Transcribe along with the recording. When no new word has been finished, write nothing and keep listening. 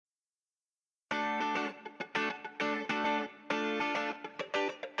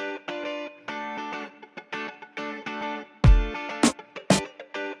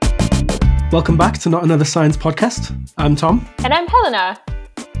Welcome back to Not Another Science Podcast. I'm Tom. And I'm Helena.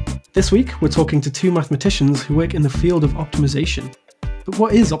 This week, we're talking to two mathematicians who work in the field of optimization. But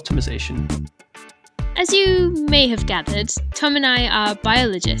what is optimization? As you may have gathered, Tom and I are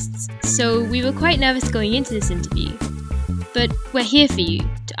biologists, so we were quite nervous going into this interview. But we're here for you,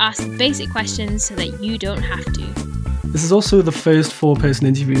 to ask the basic questions so that you don't have to. This is also the first four-person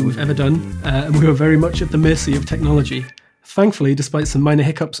interview we've ever done, and we were very much at the mercy of technology. Thankfully, despite some minor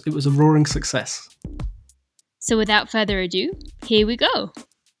hiccups, it was a roaring success. So without further ado, here we go.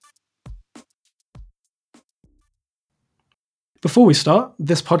 Before we start,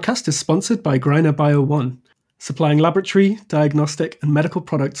 this podcast is sponsored by Greiner Bio 1, supplying laboratory, diagnostic and medical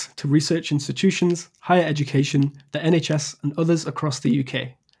products to research institutions, higher education, the NHS and others across the UK.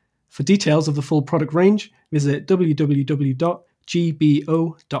 For details of the full product range, visit www.gbo.com.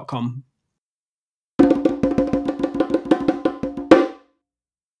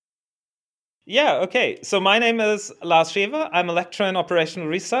 Yeah, okay. So my name is Lars Schewe. I'm a lecturer in operational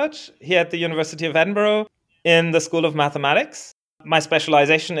research here at the University of Edinburgh in the School of Mathematics. My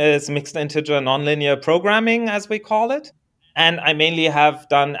specialization is mixed integer nonlinear programming, as we call it. And I mainly have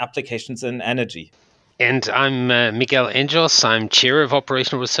done applications in energy. And I'm Miguel Anjos. I'm chair of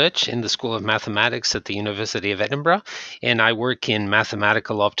operational research in the School of Mathematics at the University of Edinburgh. And I work in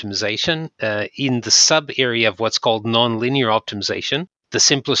mathematical optimization in the sub-area of what's called nonlinear optimization. The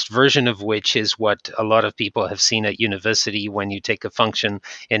simplest version of which is what a lot of people have seen at university when you take a function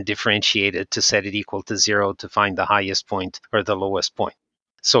and differentiate it to set it equal to 0 to find the highest point or the lowest point.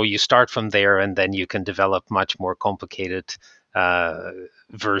 So you start from there and then you can develop much more complicated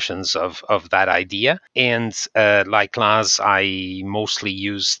versions of that idea. And like Lars, I mostly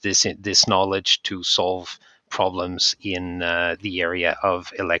use this knowledge to solve problems in the area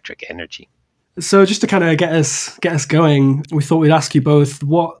of electric energy. So just to kind of get us going, we thought we'd ask you both,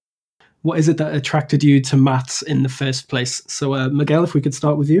 what is it that attracted you to maths in the first place? So Miguel, if we could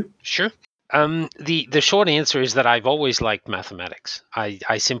start with you. Sure. The short answer is that I've always liked mathematics.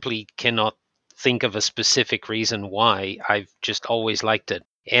 I simply cannot think of a specific reason why. I've just always liked it.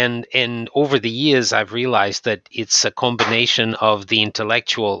 And over the years, I've realized that it's a combination of the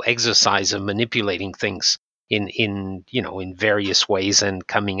intellectual exercise of manipulating things in various ways and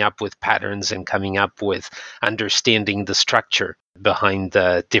coming up with patterns and coming up with understanding the structure behind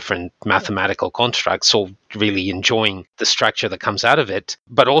the different mathematical constructs. So really enjoying the structure that comes out of it,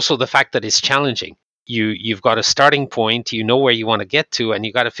 but also the fact that it's challenging. You've got a starting point, you know where you want to get to, and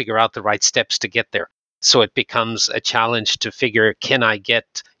you got to figure out the right steps to get there. So it becomes a challenge to figure, can I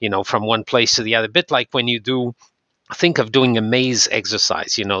get, from one place to the other? A bit like when you think of doing a maze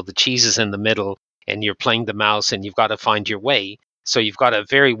exercise, the cheese is in the middle, and you're playing the mouse and you've got to find your way. So you've got a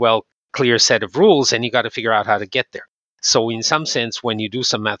very clear set of rules and you got to figure out how to get there. So in some sense, when you do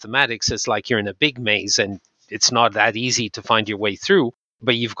some mathematics, it's like you're in a big maze and it's not that easy to find your way through.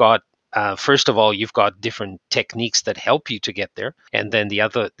 But you've got, first of all, you've got different techniques that help you to get there. And then the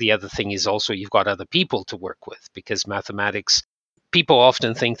other thing is also you've got other people to work with, because mathematics, people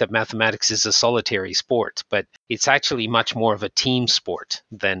often think that mathematics is a solitary sport, but it's actually much more of a team sport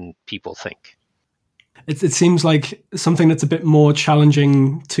than people think. It seems like something that's a bit more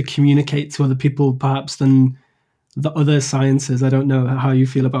challenging to communicate to other people, perhaps, than the other sciences. I don't know how you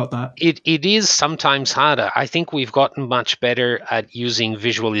feel about that. It is sometimes harder. I think we've gotten much better at using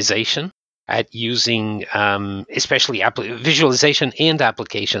visualization, at using especially visualization and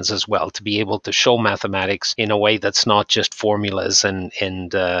applications as well, to be able to show mathematics in a way that's not just formulas and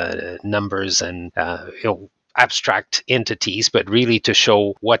numbers and abstract entities, but really to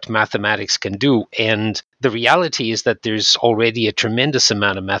show what mathematics can do. And the reality is that there's already a tremendous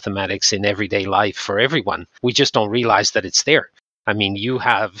amount of mathematics in everyday life for everyone. We just don't realize that it's there. I mean, you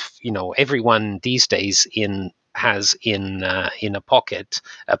have, everyone these days has in a pocket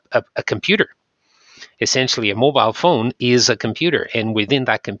a computer. Essentially, a mobile phone is a computer, and within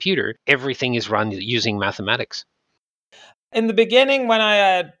that computer, everything is run using mathematics. In the beginning, when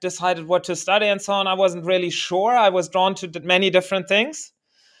I decided what to study and so on, I wasn't really sure. I was drawn to many different things.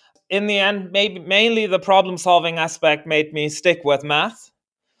 In the end, mainly the problem-solving aspect made me stick with math.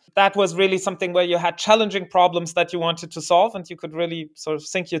 That was really something where you had challenging problems that you wanted to solve and you could really sort of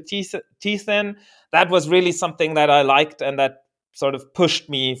sink your teeth in. That was really something that I liked and that sort of pushed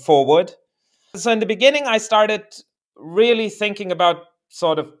me forward. So in the beginning, I started really thinking about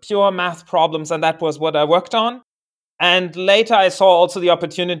sort of pure math problems, and that was what I worked on. And later I saw also the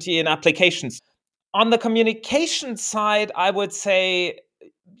opportunity in applications. On the communication side, I would say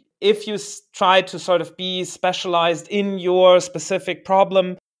if you try to sort of be specialized in your specific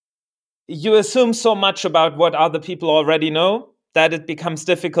problem, you assume so much about what other people already know. that it becomes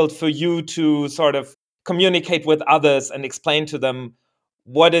difficult for you to sort of communicate with others and explain to them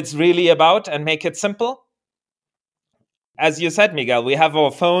what it's really about and make it simple. As you said, Miguel, we have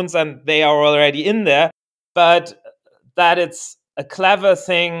our phones and they are already in there, but that it's a clever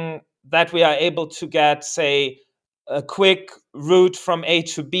thing that we are able to get, say, a quick route from A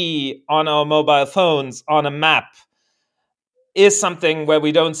to B on our mobile phones on a map is something where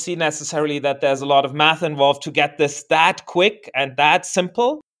we don't see necessarily that there's a lot of math involved to get this that quick and that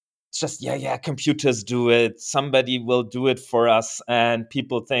simple. It's just, computers do it. Somebody will do it for us. And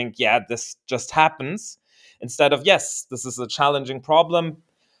people think, this just happens. Instead of, yes, this is a challenging problem,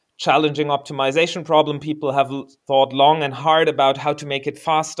 challenging optimization problem. People have thought long and hard about how to make it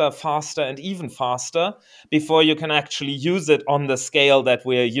faster, and even faster before you can actually use it on the scale that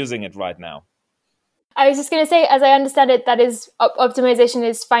we're using it right now. I was just going to say, as I understand it, that is optimization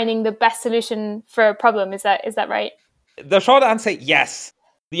is finding the best solution for a problem. Is that right? The short answer, yes.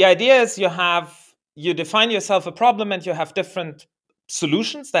 The idea is you define yourself a problem and you have different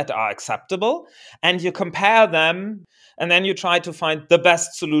solutions that are acceptable and you compare them and then you try to find the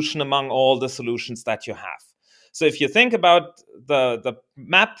best solution among all the solutions that you have. So if you think about the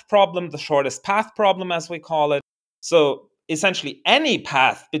map problem, the shortest path problem, as we call it, so essentially any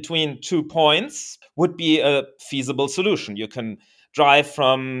path between 2 points would be a feasible solution. You can drive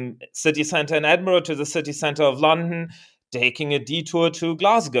from city centre in Edinburgh to the city centre of London, taking a detour to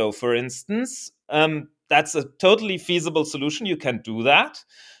Glasgow, for instance. That's a totally feasible solution. You can do that.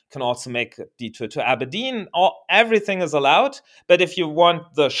 You can also make a detour to Aberdeen. Everything is allowed. But if you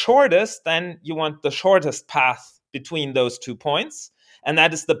want the shortest, then you want the shortest path between those 2 points. And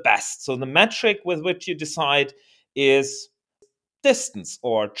that is the best. So the metric with which you decide is distance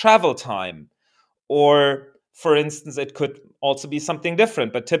or travel time. Or, for instance, it could also be something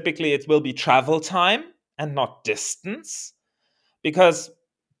different. But typically it will be travel time and not distance. Because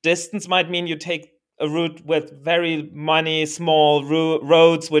distance might mean you take a route with very many small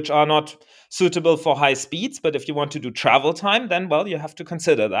roads which are not suitable for high speeds. But if you want to do travel time, then, you have to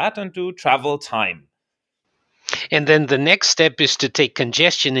consider that and do travel time. And then the next step is to take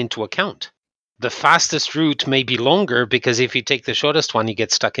congestion into account. The fastest route may be longer because if you take the shortest one, you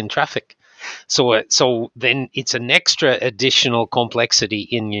get stuck in traffic. So then it's an extra additional complexity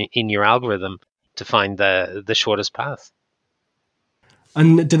in your algorithm to find the shortest path.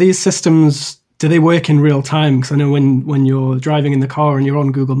 And do these systems, do they work in real time? Because I know when you're driving in the car and you're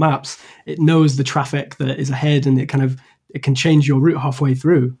on Google Maps, it knows the traffic that is ahead and it can change your route halfway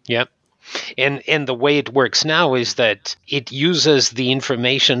through. Yeah. And the way it works now is that it uses the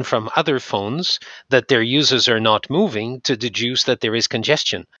information from other phones that their users are not moving to deduce that there is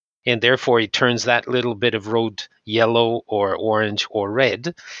congestion. And therefore, it turns that little bit of road yellow or orange or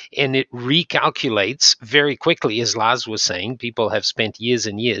red, and it recalculates very quickly. As Laz was saying, people have spent years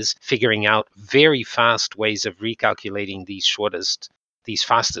and years figuring out very fast ways of recalculating these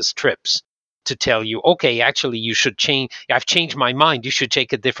fastest trips to tell you, okay, actually, you should change. I've changed my mind. You should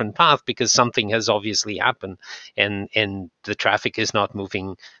take a different path because something has obviously happened, and the traffic is not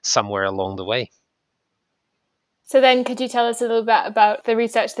moving somewhere along the way. So then could you tell us a little bit about the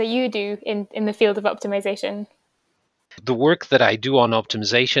research that you do in the field of optimization? The work that I do on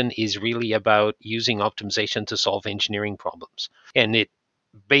optimization is really about using optimization to solve engineering problems. And it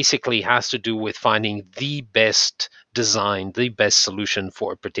basically has to do with finding the best design, the best solution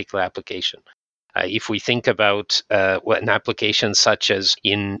for a particular application. If we think about an application such as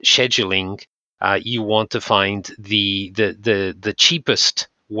in scheduling, you want to find the cheapest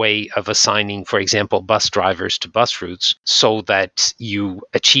way of assigning, for example, bus drivers to bus routes so that you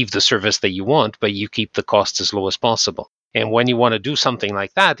achieve the service that you want, but you keep the cost as low as possible. And when you want to do something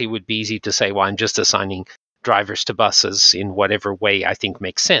like that, it would be easy to say, well, I'm just assigning drivers to buses in whatever way I think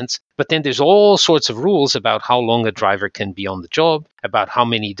makes sense. But then there's all sorts of rules about how long a driver can be on the job, about how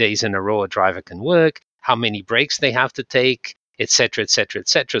many days in a row a driver can work, how many breaks they have to take, etc., etc.,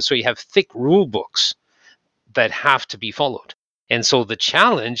 etc. So you have thick rule books that have to be followed. And so the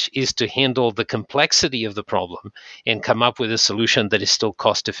challenge is to handle the complexity of the problem and come up with a solution that is still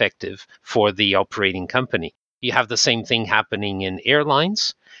cost effective for the operating company. You have the same thing happening in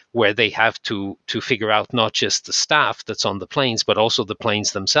airlines, where they have to figure out not just the staff that's on the planes, but also the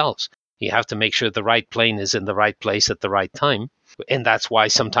planes themselves. You have to make sure the right plane is in the right place at the right time. And that's why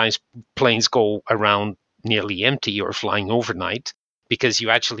sometimes planes go around nearly empty or flying overnight, because you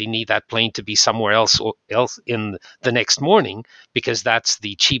actually need that plane to be somewhere else in the next morning, because that's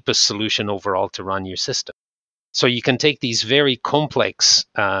the cheapest solution overall to run your system. So you can take these very complex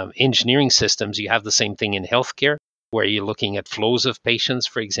engineering systems. You have the same thing in healthcare, where you're looking at flows of patients,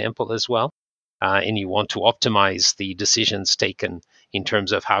 for example, as well. and you want to optimize the decisions taken in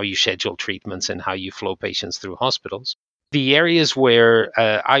terms of how you schedule treatments and how you flow patients through hospitals. The areas where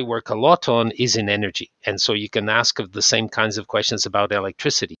I work a lot on is in energy. And so you can ask of the same kinds of questions about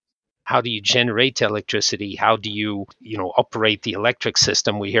electricity. How do you generate electricity? How do you operate the electric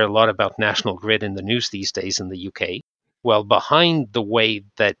system? We hear a lot about National Grid in the news these days in the UK. Well, behind the way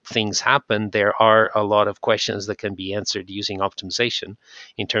that things happen, there are a lot of questions that can be answered using optimization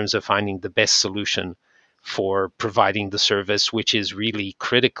in terms of finding the best solution for providing the service, which is really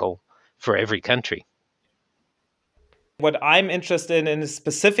critical for every country. What I'm interested in is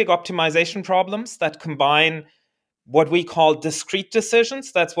specific optimization problems that combine what we call discrete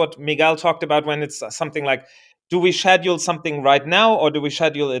decisions. That's what Miguel talked about when it's something like, do we schedule something right now or do we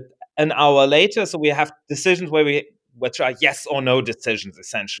schedule it an hour later? So we have decisions which are yes or no decisions,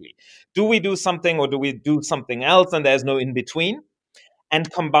 essentially. Do we do something or do we do something else? And there's no in between.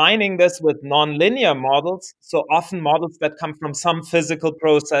 And combining this with nonlinear models, so often models that come from some physical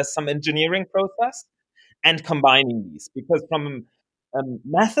process, some engineering process, and combining these. Because from a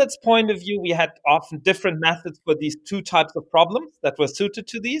methods point of view, we had often different methods for these two types of problems that were suited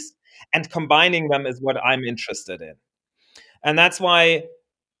to these, and combining them is what I'm interested in. And that's why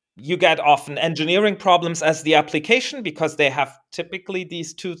you get often engineering problems as the application, because they have typically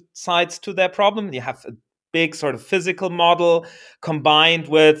these two sides to their problem. You have a big sort of physical model combined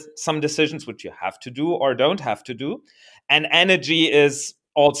with some decisions which you have to do or don't have to do. And energy is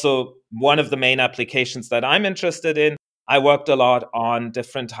also one of the main applications that I'm interested in. I worked a lot on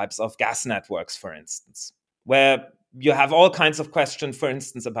different types of gas networks, for instance, where you have all kinds of questions, for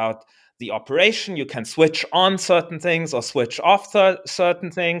instance, about the operation. You can switch on certain things or switch off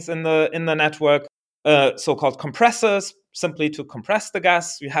certain things in the network, so-called compressors, simply to compress the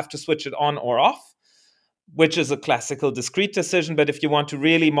gas. You have to switch it on or off, which is a classical discrete decision. But if you want to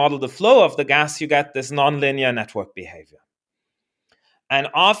really model the flow of the gas, you get this nonlinear network behavior. And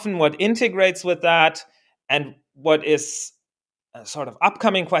often what integrates with that, and what is a sort of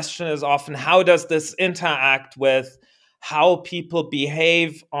upcoming question, is often how does this interact with how people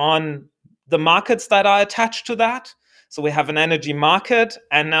behave on the markets that are attached to that? So we have an energy market,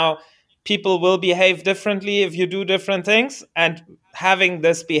 and now people will behave differently if you do different things. And having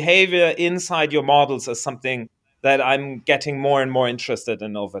this behavior inside your models is something that I'm getting more and more interested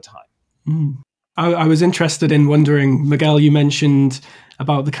in over time. Mm. I was interested in wondering, Miguel, you mentioned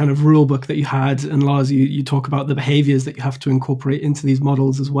about the kind of rule book that you had, and Lars, you talk about the behaviors that you have to incorporate into these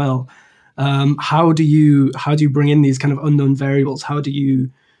models as well. How do you bring in these kind of unknown variables? How do you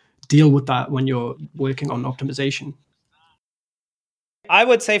deal with that when you're working on optimization? I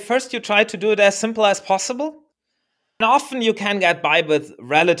would say first you try to do it as simple as possible. And often you can get by with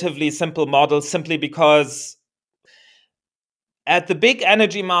relatively simple models simply because at the big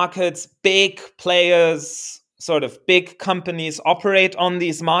energy markets, big players, sort of big companies operate on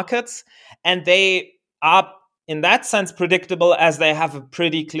these markets, and they are in that sense predictable as they have a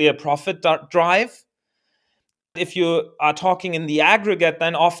pretty clear profit drive. If you are talking in the aggregate,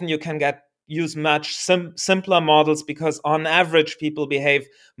 then often you can use much simpler models, because on average people behave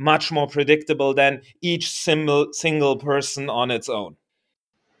much more predictable than each single person on its own.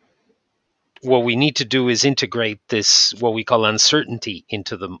 What we need to do is integrate this, what we call uncertainty,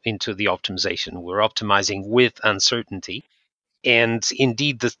 into the optimization. We're optimizing with uncertainty. And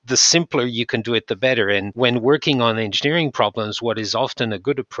indeed, the simpler you can do it, the better. And when working on engineering problems, what is often a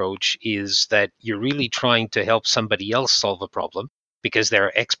good approach is that you're really trying to help somebody else solve a problem, because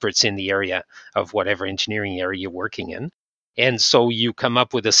they're experts in the area of whatever engineering area you're working in. And so you come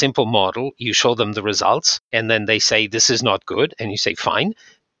up with a simple model, you show them the results, and then they say, this is not good. And you say, fine,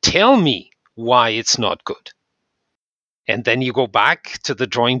 tell me why it's not good. And then you go back to the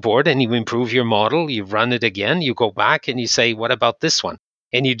drawing board and you improve your model, you run it again, you go back and you say, what about this one?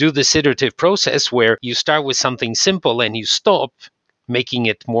 And you do this iterative process where you start with something simple and you stop making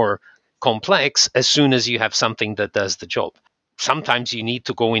it more complex as soon as you have something that does the job. Sometimes you need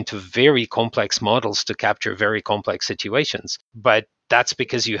to go into very complex models to capture very complex situations, but that's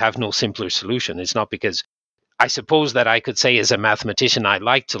because you have no simpler solution. It's not because, I suppose that I could say as a mathematician, I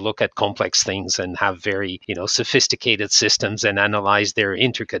like to look at complex things and have very, sophisticated systems and analyze their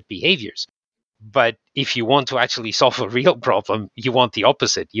intricate behaviors. But if you want to actually solve a real problem, you want the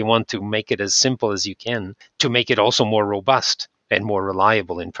opposite. You want to make it as simple as you can to make it also more robust and more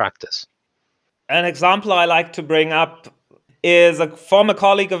reliable in practice. An example I like to bring up is a former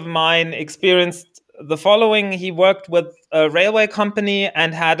colleague of mine experienced the following. He worked with a railway company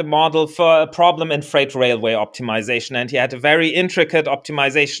and had a model for a problem in freight railway optimization. And he had a very intricate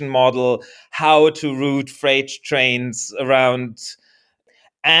optimization model, how to route freight trains around.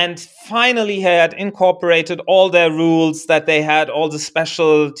 And finally, he had incorporated all their rules that they had, all the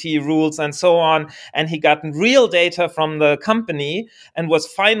specialty rules and so on. And he got real data from the company and was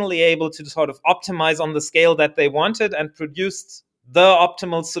finally able to sort of optimize on the scale that they wanted and produced the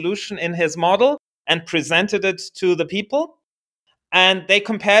optimal solution in his model and presented it to the people. And they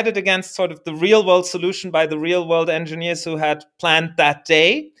compared it against sort of the real world solution by the real world engineers who had planned that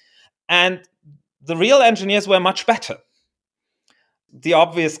day. And the real engineers were much better. The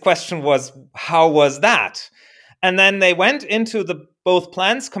obvious question was, how was that? And then they went into both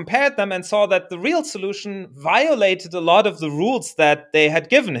plans, compared them, and saw that the real solution violated a lot of the rules that they had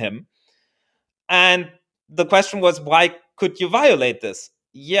given him. And the question was, why could you violate this?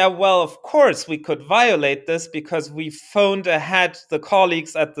 Yeah, well, of course we could violate this because we phoned ahead the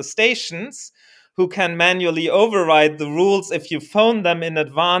colleagues at the stations who can manually override the rules if you phone them in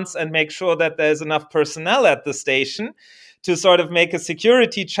advance and make sure that there's enough personnel at the station to sort of make a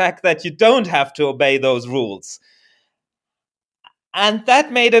security check that you don't have to obey those rules. And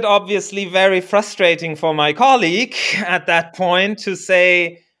that made it obviously very frustrating for my colleague at that point to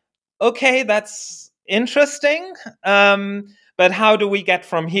say, okay, that's interesting, but how do we get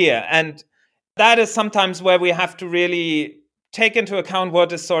from here? And that is sometimes where we have to really take into account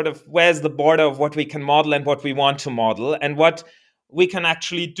what is sort of, where's the border of what we can model and what we want to model, and what we can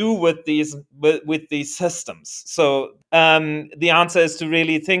actually do with these systems. So the answer is to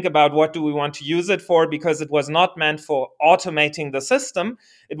really think about what do we want to use it for, because it was not meant for automating the system.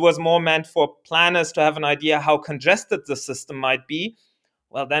 It was more meant for planners to have an idea how congested the system might be.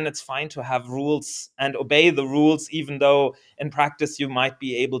 Well, then it's fine to have rules and obey the rules, even though in practice you might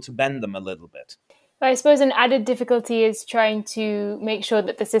be able to bend them a little bit. I suppose an added difficulty is trying to make sure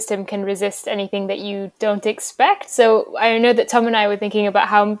that the system can resist anything that you don't expect. So I know that Tom and I were thinking about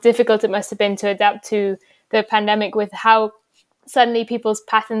how difficult it must have been to adapt to the pandemic with how suddenly people's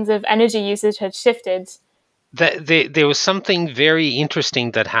patterns of energy usage had shifted. There was something very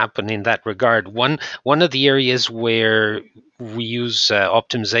interesting that happened in that regard. One of the areas where we use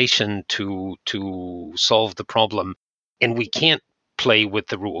optimization to solve the problem, and we can't play with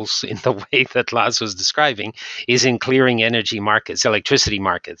the rules in the way that Lars was describing, is in clearing energy markets, electricity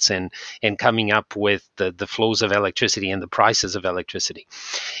markets, and coming up with the flows of electricity and the prices of electricity.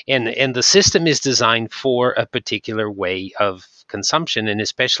 And the system is designed for a particular way of consumption, and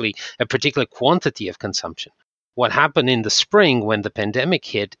especially a particular quantity of consumption. What happened in the spring when the pandemic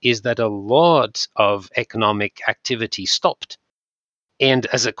hit is that a lot of economic activity stopped. And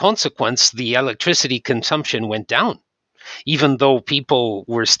as a consequence, the electricity consumption went down. Even though people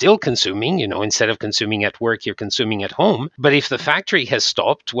were still consuming, instead of consuming at work, you're consuming at home. But if the factory has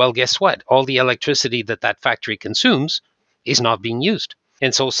stopped, well, guess what? All the electricity that factory consumes is not being used.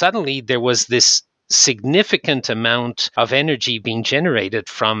 And so suddenly there was this significant amount of energy being generated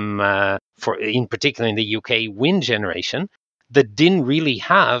from, in particular in the UK, wind generation, that didn't really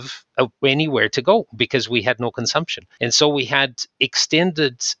have anywhere to go because we had no consumption. And so we had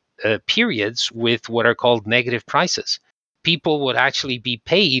extended periods with what are called negative prices. People would actually be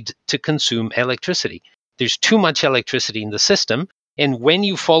paid to consume electricity. There's too much electricity in the system. And when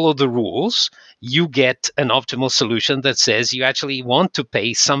you follow the rules, you get an optimal solution that says you actually want to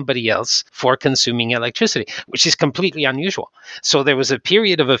pay somebody else for consuming electricity, which is completely unusual. So there was a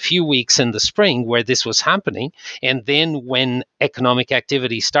period of a few weeks in the spring where this was happening. And then when economic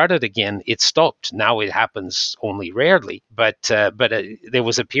activity started again, it stopped. Now it happens only rarely. But there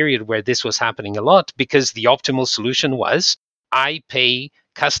was a period where this was happening a lot because the optimal solution was I pay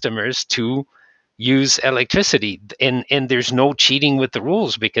customers to use electricity, and there's no cheating with the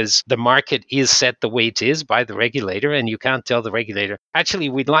rules because the market is set the way it is by the regulator, and you can't tell the regulator, actually,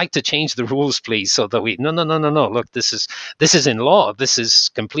 we'd like to change the rules, please, so that no, look, this is in law, this is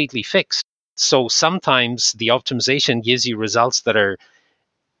completely fixed. So sometimes the optimization gives you results that are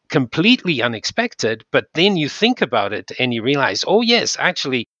completely unexpected, but then you think about it and you realize, oh yes,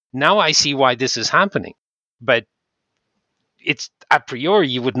 actually, now I see why this is happening. But it's a priori,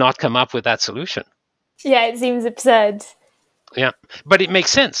 you would not come up with that solution. Yeah, it seems absurd. Yeah, but it makes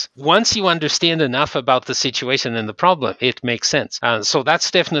sense. Once you understand enough about the situation and the problem, it makes sense. So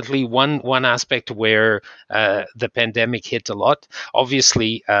that's definitely one aspect where the pandemic hit a lot.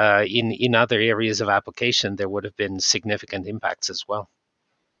 Obviously, in other areas of application, there would have been significant impacts as well.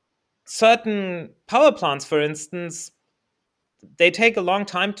 Certain power plants, for instance, they take a long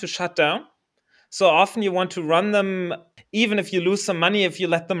time to shut down. So often you want to run them, even if you lose some money, if you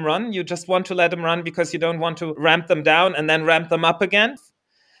let them run, you just want to let them run because you don't want to ramp them down and then ramp them up again.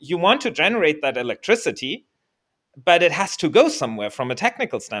 You want to generate that electricity, but it has to go somewhere from a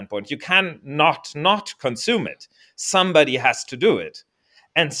technical standpoint. You can not consume it. Somebody has to do it.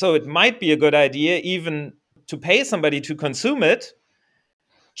 And so it might be a good idea even to pay somebody to consume it,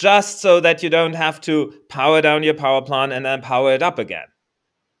 just so that you don't have to power down your power plant and then power it up again.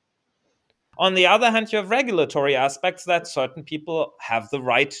 On the other hand, you have regulatory aspects that certain people have the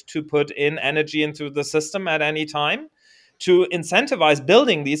right to put in energy into the system at any time to incentivize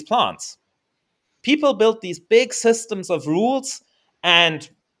building these plants. People built these big systems of rules and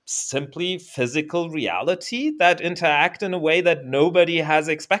simply physical reality that interact in a way that nobody has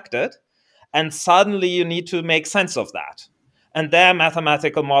expected. And suddenly you need to make sense of that. And their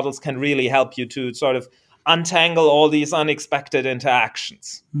mathematical models can really help you to sort of untangle all these unexpected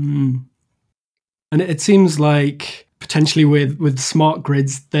interactions. And it seems like potentially with smart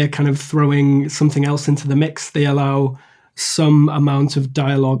grids, they're kind of throwing something else into the mix. They allow some amount of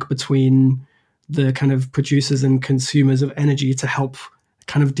dialogue between the kind of producers and consumers of energy to help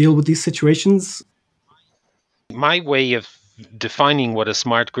kind of deal with these situations. My way of defining what a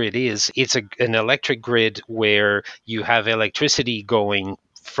smart grid is, it's an electric grid where you have electricity going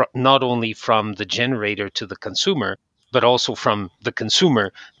not only from the generator to the consumer, but also from the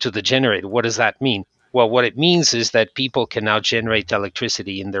consumer to the generator. What does that mean? Well, what it means is that people can now generate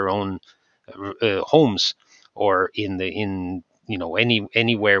electricity in their own homes or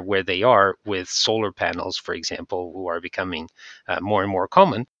anywhere where they are with solar panels, for example, who are becoming more and more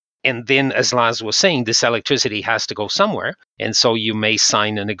common. And then, as Laz was saying, this electricity has to go somewhere. And so you may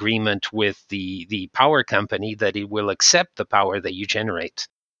sign an agreement with the power company that it will accept the power that you generate.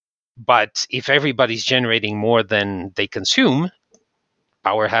 But if everybody's generating more than they consume,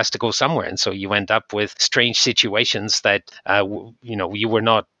 power has to go somewhere. And so you end up with strange situations that, you were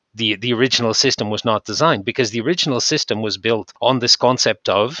not, the original system was not designed, because the original system was built on this concept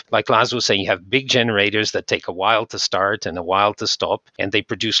of, like Laz was saying, you have big generators that take a while to start and a while to stop, and they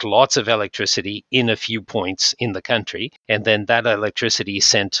produce lots of electricity in a few points in the country. And then that electricity is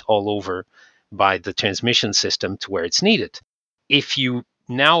sent all over by the transmission system to where it's needed. If you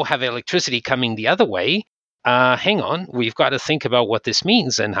now have electricity coming the other way, hang on, we've got to think about what this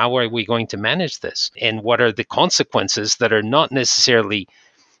means and how are we going to manage this, and what are the consequences that are not necessarily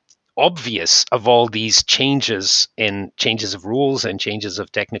obvious of all these changes of rules and changes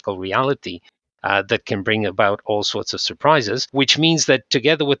of technical reality that can bring about all sorts of surprises, which means that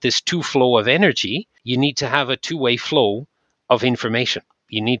together with this two flow of energy, you need to have a two-way flow of information.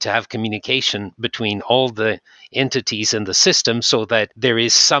 You need to have communication between all the entities in the system so that there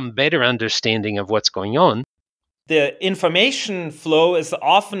is some better understanding of what's going on. The information flow is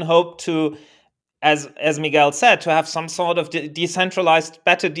often hoped to, as Miguel said, to have some sort of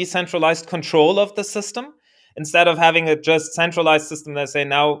better decentralized control of the system, instead of having a just centralized system that say,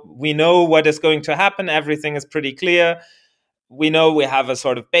 now we know what is going to happen, everything is pretty clear. We know we have a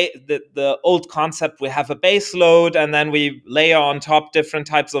sort of the old concept, we have a base load, and then we layer on top different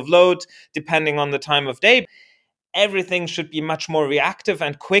types of load depending on the time of day. Everything should be much more reactive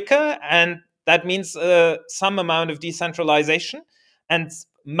and quicker, and that means some amount of decentralization and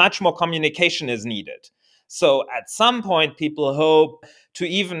much more communication is needed. So at some point, people hope to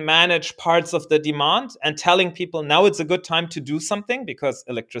even manage parts of the demand and telling people now it's a good time to do something because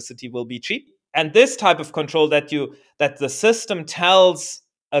electricity will be cheap. And this type of control that the system tells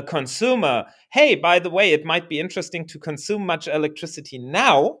a consumer, hey, by the way, it might be interesting to consume much electricity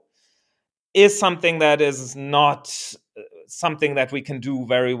now, is something that is not something that we can do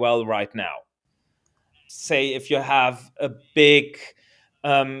very well right now. Say if you have a big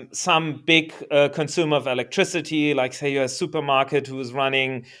some big consumer of electricity, like say you're a supermarket who is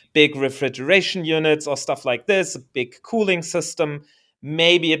running big refrigeration units or stuff like this, a big cooling system,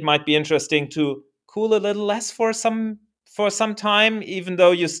 maybe it might be interesting to cool a little less for some time, even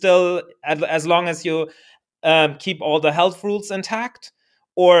though you still, as long as you keep all the health rules intact,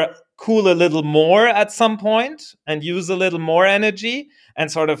 or cool a little more at some point and use a little more energy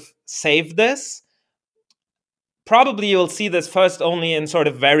and sort of save this. Probably you'll see this first only in sort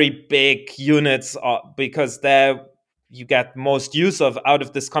of very big units because there you get most use out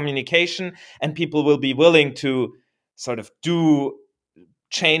of this communication, and people will be willing to sort of do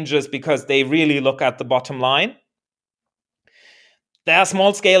changes because they really look at the bottom line. There are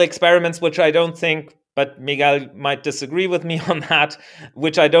small scale experiments, which I don't think, but Miguel might disagree with me on that,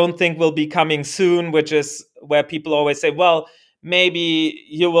 which I don't think will be coming soon, which is where people always say, well, maybe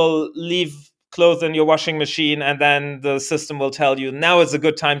you will leave clothes in your washing machine and then the system will tell you now is a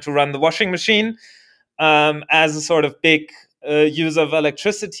good time to run the washing machine as a sort of big use of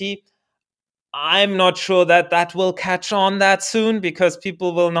electricity. I'm not sure that will catch on that soon, because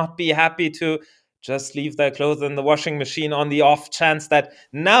people will not be happy to just leave their clothes in the washing machine on the off chance that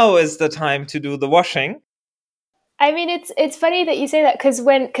now is the time to do the washing. I mean, it's funny that you say that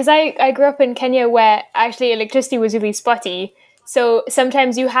because I grew up in Kenya where actually electricity was really spotty. So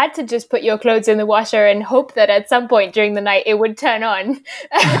sometimes you had to just put your clothes in the washer and hope that at some point during the night it would turn on.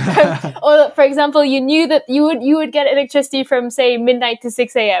 Or, for example, you knew that you would get electricity from, say, midnight to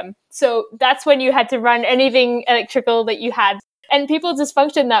 6 a.m. So that's when you had to run anything electrical that you had. And people just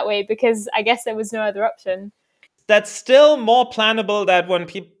functioned that way because I guess there was no other option. That's still more plannable than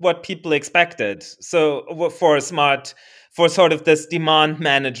what people expected. So for sort of this demand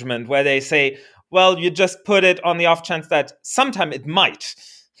management, where they say, well, you just put it on the off chance that sometime it might.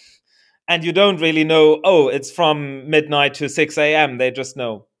 And you don't really know, oh, it's from midnight to 6 a.m. They just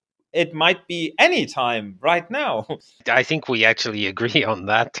know it might be any time right now. I think we actually agree on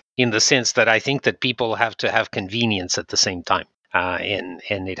that, in the sense that I think that people have to have convenience at the same time. And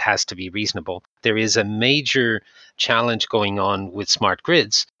it has to be reasonable. There is a major challenge going on with smart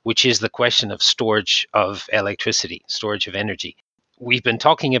grids, which is the question of storage of electricity, storage of energy. We've been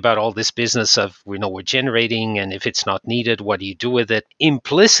talking about all this business of, we're generating, and if it's not needed, what do you do with it?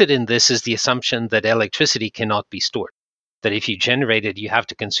 Implicit in this is the assumption that electricity cannot be stored, that if you generate it, you have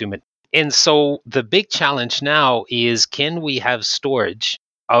to consume it. And so the big challenge now is, can we have storage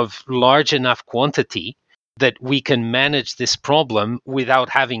of large enough quantity that we can manage this problem without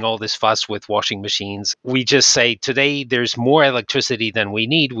having all this fuss with washing machines? We just say, today there's more electricity than we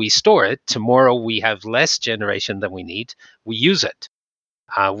need, we store it. Tomorrow we have less generation than we need, we use it.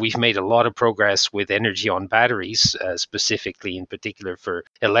 We've made a lot of progress with energy on batteries, specifically in particular for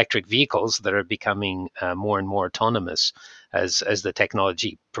electric vehicles that are becoming more and more autonomous as the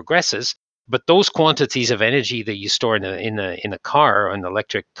technology progresses. But those quantities of energy that you store in a car, or an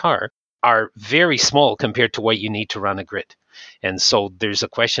electric car, are very small compared to what you need to run a grid. And so there's a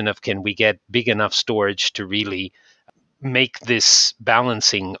question of, can we get big enough storage to really make this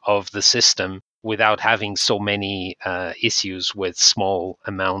balancing of the system without having so many issues with small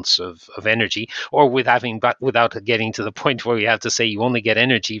amounts of energy, or without getting to the point where you have to say you only get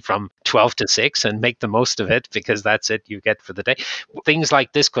energy from 12 to 6 and make the most of it because that's it you get for the day. Things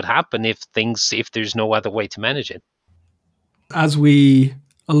like this could happen if there's no other way to manage it. As we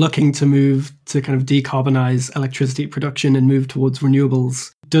are looking to move to kind of decarbonize electricity production and move towards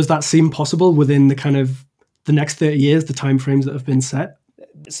renewables, does that seem possible within the next 30 years, the timeframes that have been set?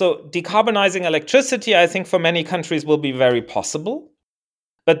 So decarbonizing electricity, I think for many countries will be very possible.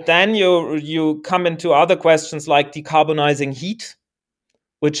 But then you come into other questions like decarbonizing heat,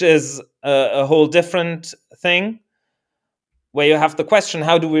 which is a whole different thing, where you have the question,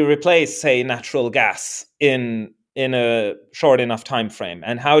 how do we replace, say, natural gas in a short enough time frame?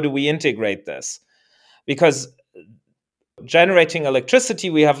 And how do we integrate this? Because generating electricity,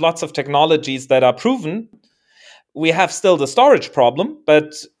 we have lots of technologies that are proven. We have still the storage problem,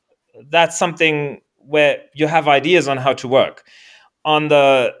 but that's something where you have ideas on how to work. On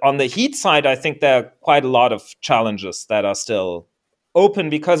the heat side, I think there are quite a lot of challenges that are still open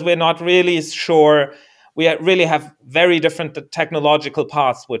because we're not really sure. We really have very different technological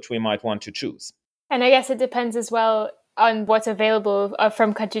paths which we might want to choose. And I guess it depends as well on what's available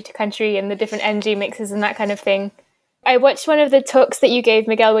from country to country and the different energy mixes and that kind of thing. I watched one of the talks that you gave,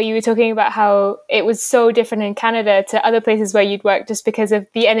 Miguel, where you were talking about how it was so different in Canada to other places where you'd worked just because of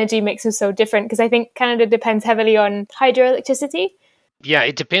the energy mix was so different. Because I think Canada depends heavily on hydroelectricity. Yeah,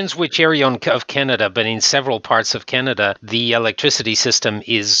 it depends which area of Canada, but in several parts of Canada, the electricity system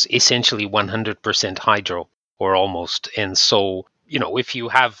is essentially 100% hydro, or almost. And so, if you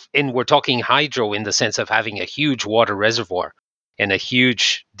have, and we're talking hydro in the sense of having a huge water reservoir and a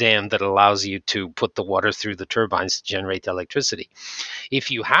huge dam that allows you to put the water through the turbines to generate electricity. If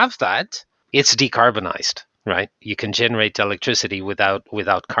you have that, it's decarbonized, right? You can generate electricity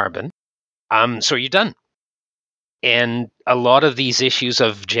without carbon. So you're done. And a lot of these issues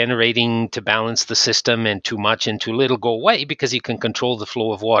of generating to balance the system and too much and too little go away because you can control the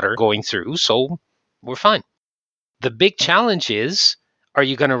flow of water going through. So we're fine. The big challenge is, are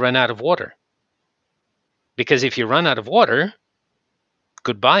you going to run out of water? Because if you run out of water,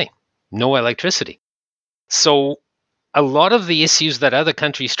 goodbye, no electricity. So a lot of the issues that other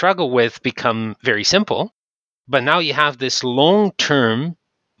countries struggle with become very simple, but now you have this long-term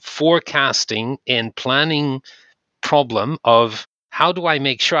forecasting and planning problem of, how do I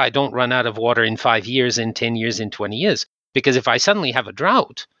make sure I don't run out of water in 5 years, in 10 years, in 20 years? Because if I suddenly have a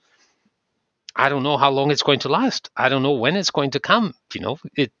drought, I don't know how long it's going to last. I don't know when it's going to come.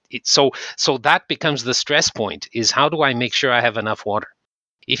 So that becomes the stress point, is how do I make sure I have enough water?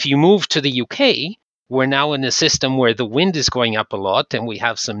 If you move to the UK, we're now in a system where the wind is going up a lot and we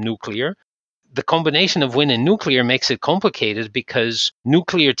have some nuclear. The combination of wind and nuclear makes it complicated because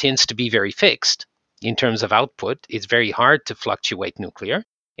nuclear tends to be very fixed. in terms of output. It's very hard to fluctuate nuclear,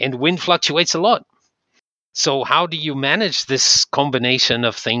 and wind fluctuates a lot. So how do you manage this combination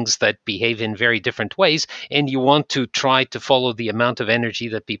of things that behave in very different ways, and you want to try to follow the amount of energy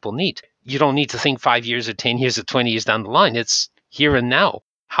that people need? You don't need to think 5 years or 10 years or 20 years down the line. It's here and now.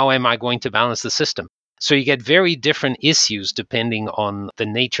 How am I going to balance the system? So you get very different issues depending on the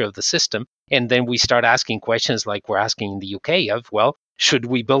nature of the system. And then we start asking questions like we're asking in the UK of, well, should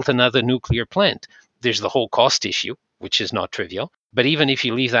we build another nuclear plant? There's the whole cost issue, which is not trivial. But even if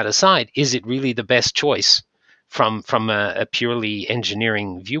you leave that aside, is it really the best choice from a purely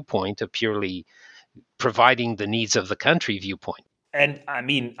engineering viewpoint, a purely providing the needs of the country viewpoint? And I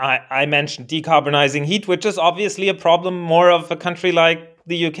mean, I mentioned decarbonizing heat, which is obviously a problem more of a country like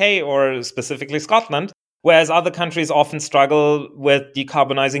the UK or specifically Scotland, whereas other countries often struggle with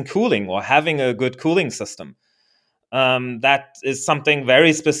decarbonizing cooling or having a good cooling system. That is something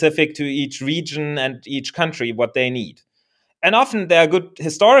very specific to each region and each country, what they need. And often there are good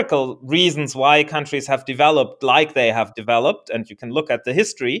historical reasons why countries have developed like they have developed, and you can look at the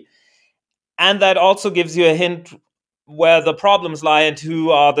history. And that also gives you a hint where the problems lie and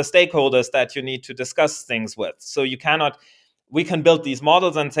who are the stakeholders that you need to discuss things with. So we can build these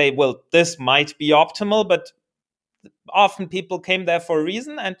models and say, well, this might be optimal, but often people came there for a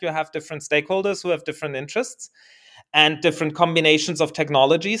reason, and you have different stakeholders who have different interests and different combinations of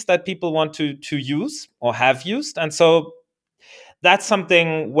technologies that people want to use or have used. And so that's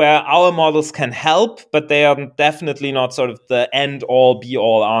something where our models can help, but they are definitely not sort of the end-all,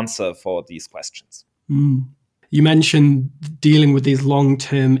 be-all answer for these questions. You mentioned dealing with these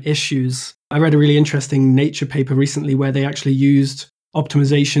long-term issues. I read a really interesting Nature paper recently where they actually used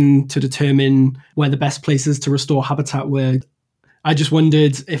optimization to determine where the best places to restore habitat were. I just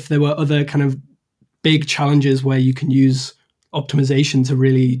wondered if there were other kind of big challenges where you can use optimization to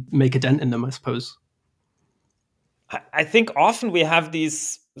really make a dent in them, I suppose. I think often we have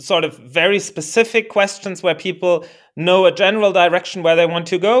these sort of very specific questions where people know a general direction where they want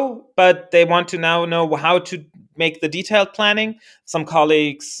to go, but they want to now know how to make the detailed planning. Some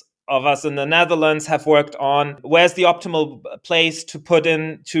colleagues of us in the Netherlands have worked on where's the optimal place to put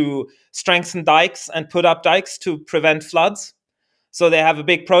in to strengthen dikes and put up dikes to prevent floods. So they have a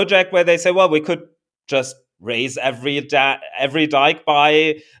big project where they say, well, we could just raise every dike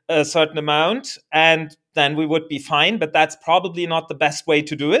by a certain amount, and then we would be fine. But that's probably not the best way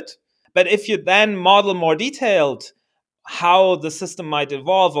to do it. But if you then model more detailed how the system might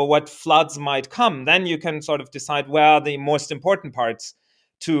evolve or what floods might come, then you can sort of decide where are the most important parts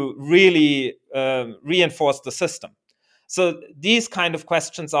to really reinforce the system. So these kind of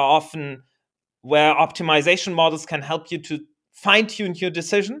questions are often where optimization models can help you to fine-tune your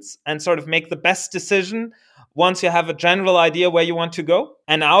decisions and sort of make the best decision once you have a general idea where you want to go.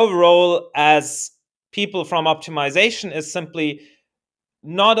 And our role as people from optimization is simply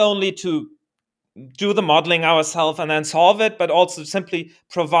not only to do the modeling ourselves and then solve it, but also simply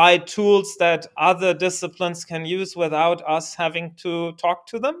provide tools that other disciplines can use without us having to talk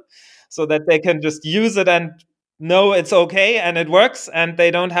to them, so that they can just use it and know it's okay and it works, and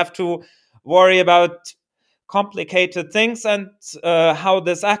they don't have to worry about complicated things and how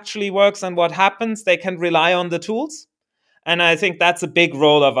this actually works and what happens. They can rely on the tools. And I think that's a big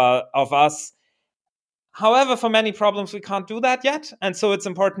role of us. However, for many problems, we can't do that yet. And so it's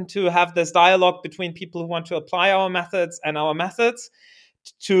important to have this dialogue between people who want to apply our methods and our methods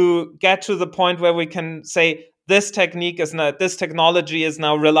to get to the point where we can say this technology is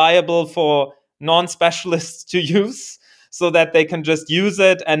now reliable for non-specialists to use, so that they can just use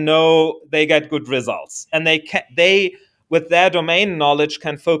it and know they get good results. And they, with their domain knowledge,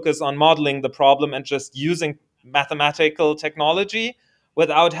 can focus on modeling the problem and just using mathematical technology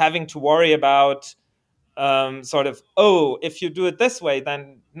without having to worry about if you do it this way,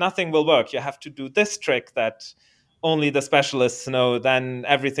 then nothing will work. You have to do this trick that only the specialists know, then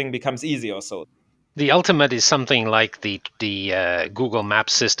everything becomes easy or so. The ultimate is something like the Google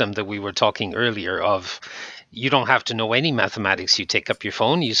Maps system that we were talking earlier of. You don't have to know any mathematics. You take up your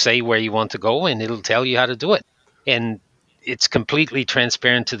phone, you say where you want to go, and it'll tell you how to do it. And it's completely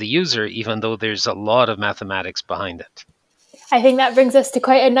transparent to the user, even though there's a lot of mathematics behind it. I think that brings us to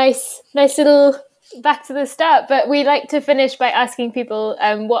quite a nice little back to the start. But we like to finish by asking people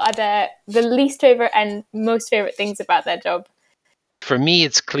what are the least favorite and most favorite things about their job. For me,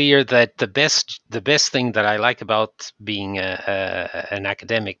 it's clear that the best thing that I like about being an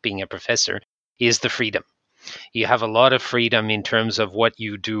academic, being a professor, is the freedom. You have a lot of freedom in terms of what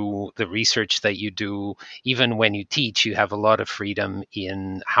you do, the research that you do. Even when you teach, you have a lot of freedom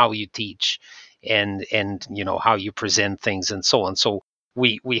in how you teach and how you present things and so on. So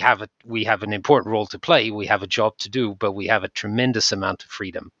we have an important role to play. We have a job to do, but we have a tremendous amount of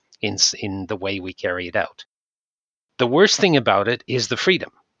freedom in the way we carry it out. The worst thing about it is the freedom,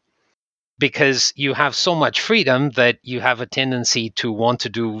 because you have so much freedom that you have a tendency to want to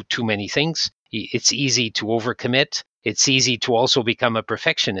do too many things. It's easy to overcommit. It's easy to also become a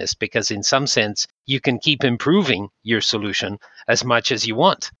perfectionist, because in some sense, you can keep improving your solution as much as you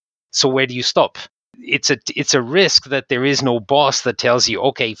want. So where do you stop? It's a risk that there is no boss that tells you,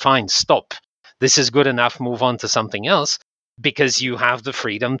 okay, fine, stop. This is good enough, move on to something else, because you have the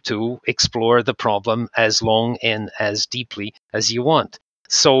freedom to explore the problem as long and as deeply as you want.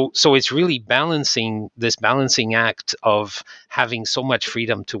 So it's really balancing act of having so much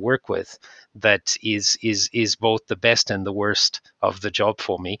freedom to work with that is both the best and the worst of the job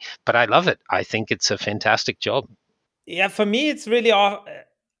for me. But I love it. I think it's a fantastic job. Yeah, for me, it's really,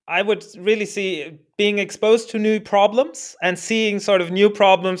 I would really see being exposed to new problems and seeing sort of new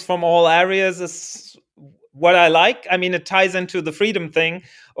problems from all areas is what I like. I mean, it ties into the freedom thing,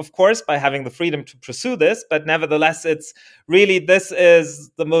 of course, by having the freedom to pursue this. But nevertheless, it's really, this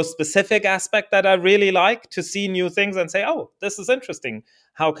is the most specific aspect that I really like, to see new things and say, oh, this is interesting.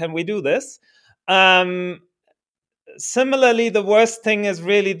 How can we do this? Similarly, the worst thing is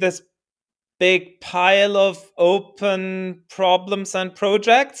really this big pile of open problems and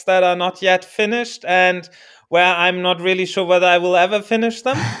projects that are not yet finished, and where I'm not really sure whether I will ever finish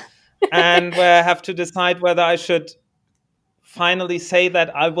them. And where I have to decide whether I should finally say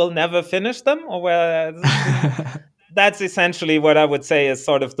that I will never finish them, or where that's essentially what I would say is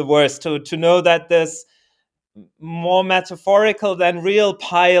sort of the worst, to know that this more metaphorical than real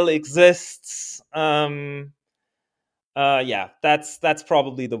pile exists. Yeah, that's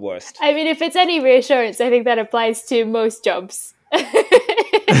probably the worst. I mean, if it's any reassurance, I think that applies to most jobs.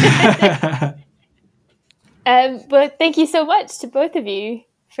 But thank you so much to both of you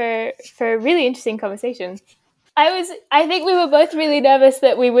for a really interesting conversation. I think we were both really nervous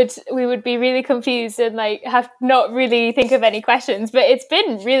that we would be really confused and like have not really think of any questions, but it's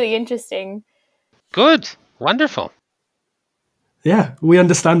been really interesting. Good. Wonderful. Yeah, we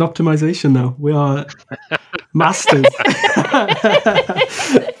understand optimization now. We are masters.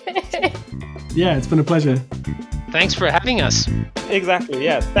 Yeah, it's been a pleasure. Thanks for having us. Exactly,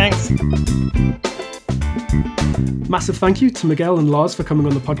 yeah, thanks. Massive thank you to Miguel and Lars for coming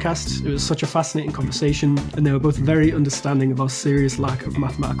on the podcast. It was such a fascinating conversation, and they were both very understanding of our serious lack of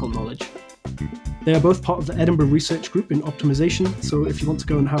mathematical knowledge. They are both part of the Edinburgh Research Group in Optimization, so if you want to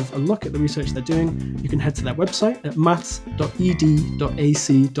go and have a look at the research they're doing, you can head to their website at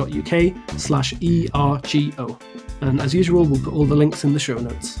maths.ed.ac.uk/ERGO. And as usual, we'll put all the links in the show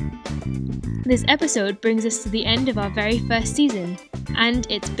notes. This episode brings us to the end of our very first season, and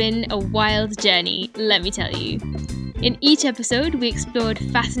it's been a wild journey, let me tell you. In each episode, we explored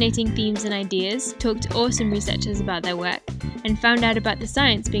fascinating themes and ideas, talked to awesome researchers about their work, and found out about the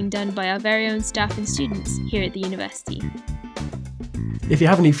science being done by our very own staff and students here at the university. If you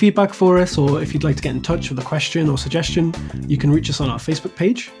have any feedback for us, or if you'd like to get in touch with a question or suggestion, you can reach us on our Facebook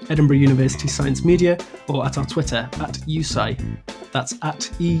page, Edinburgh University Science Media, or at our Twitter, @USci. That's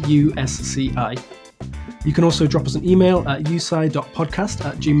 @EUSCI. You can also drop us an email at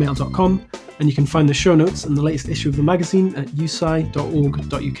usci.podcast@gmail.com, and you can find the show notes and the latest issue of the magazine at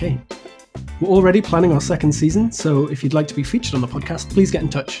usci.org.uk. We're already planning our second season, so if you'd like to be featured on the podcast, please get in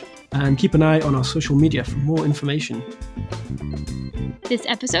touch, and keep an eye on our social media for more information. This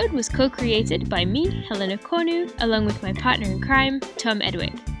episode was co-created by me, Helena Cornu, along with my partner in crime, Tom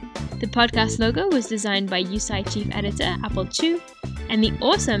Edwick. The podcast logo was designed by USci Chief Editor Apple Chu, and the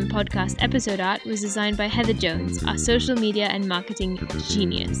awesome podcast episode art was designed by Heather Jones, our social media and marketing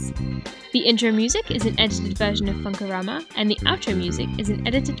genius. The intro music is an edited version of Funkorama, and the outro music is an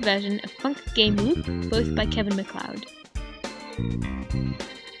edited version of Funk Game Loop, both by Kevin MacLeod.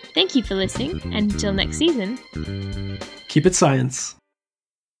 Thank you for listening, and until next season, keep it science.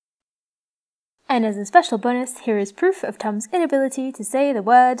 And as a special bonus, here is proof of Tom's inability to say the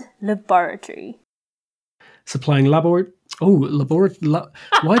word laboratory. Supplying laboratory.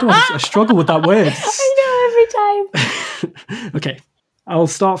 Why do I struggle with that word? I know, every time. Okay, I'll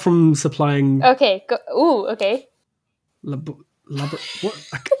start from supplying. Okay, go. Ooh, okay. What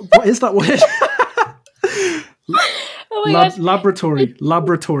is that word? Oh my gosh. Laboratory.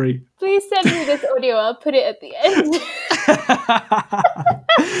 Please send me this audio. I'll put it at the end.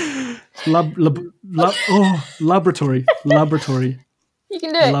 Laboratory. You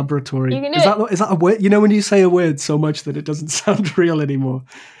can do it. Laboratory. You can do Is that a word? You know when you say a word so much that it doesn't sound real anymore.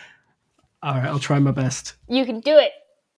 All right, I'll try my best. You can do it.